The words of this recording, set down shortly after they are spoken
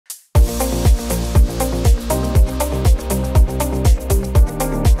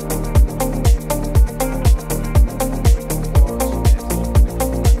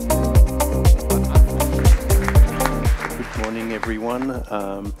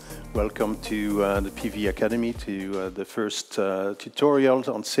Welcome to the PV Academy, to the first tutorial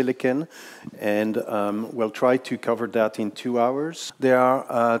on silicon, and we'll try to cover that in 2 hours. There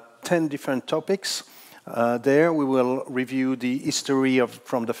are 10 different topics. There we will review the history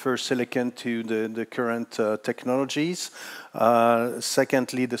from the first silicon to the current technologies.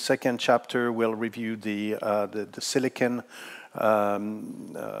 Secondly, the second chapter will review the silicon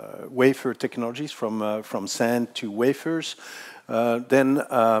wafer technologies from sand to wafers. Then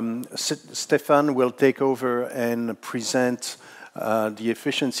Stefan will take over and present the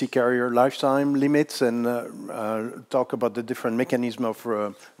efficiency carrier lifetime limits and talk about the different mechanism of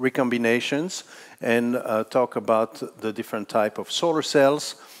recombinations and talk about the different type of solar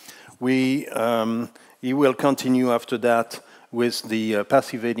cells. He will continue after that with the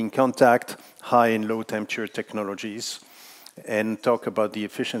passivating contact, high and low temperature technologies, and talk about the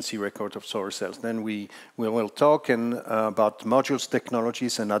efficiency record of solar cells. Then we will talk about modules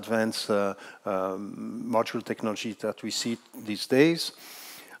technologies and advanced module technologies that we see these days.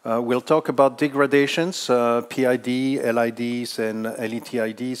 We'll talk about degradations, PID, LIDs, and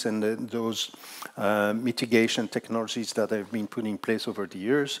LETIDs, and those mitigation technologies that have been put in place over the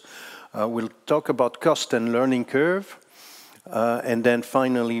years. We'll talk about cost and learning curve. And then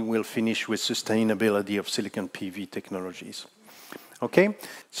finally, we'll finish with sustainability of silicon PV technologies. Okay,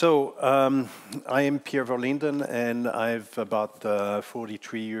 so I am Pierre Verlinden, and I've about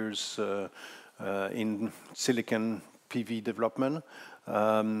 43 years in silicon PV development.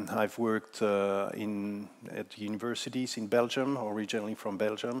 I've worked at universities in Belgium, originally from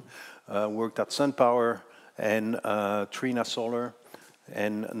Belgium, worked at SunPower and Trina Solar,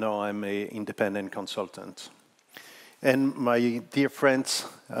 and now I'm an independent consultant. And my dear friend,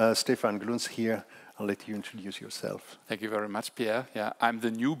 Stefan Glunz here, I'll let you introduce yourself. Thank you very much, Pierre. Yeah, I'm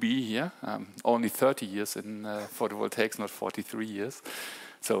the newbie here. Only 30 years in photovoltaics, not 43 years.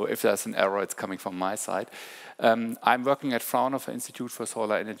 So if there's an error, it's coming from my side. I'm working at Fraunhofer Institute for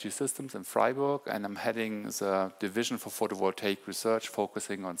Solar Energy Systems in Freiburg, and I'm heading the division for photovoltaic research,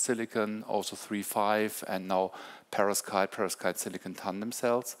 focusing on silicon, also 3.5, and now perovskite silicon tandem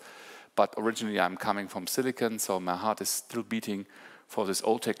cells. But originally, I'm coming from silicon, so my heart is still beating for this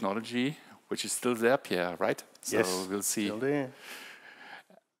old technology, which is still there, Pierre, right? So yes, we'll see. Still there.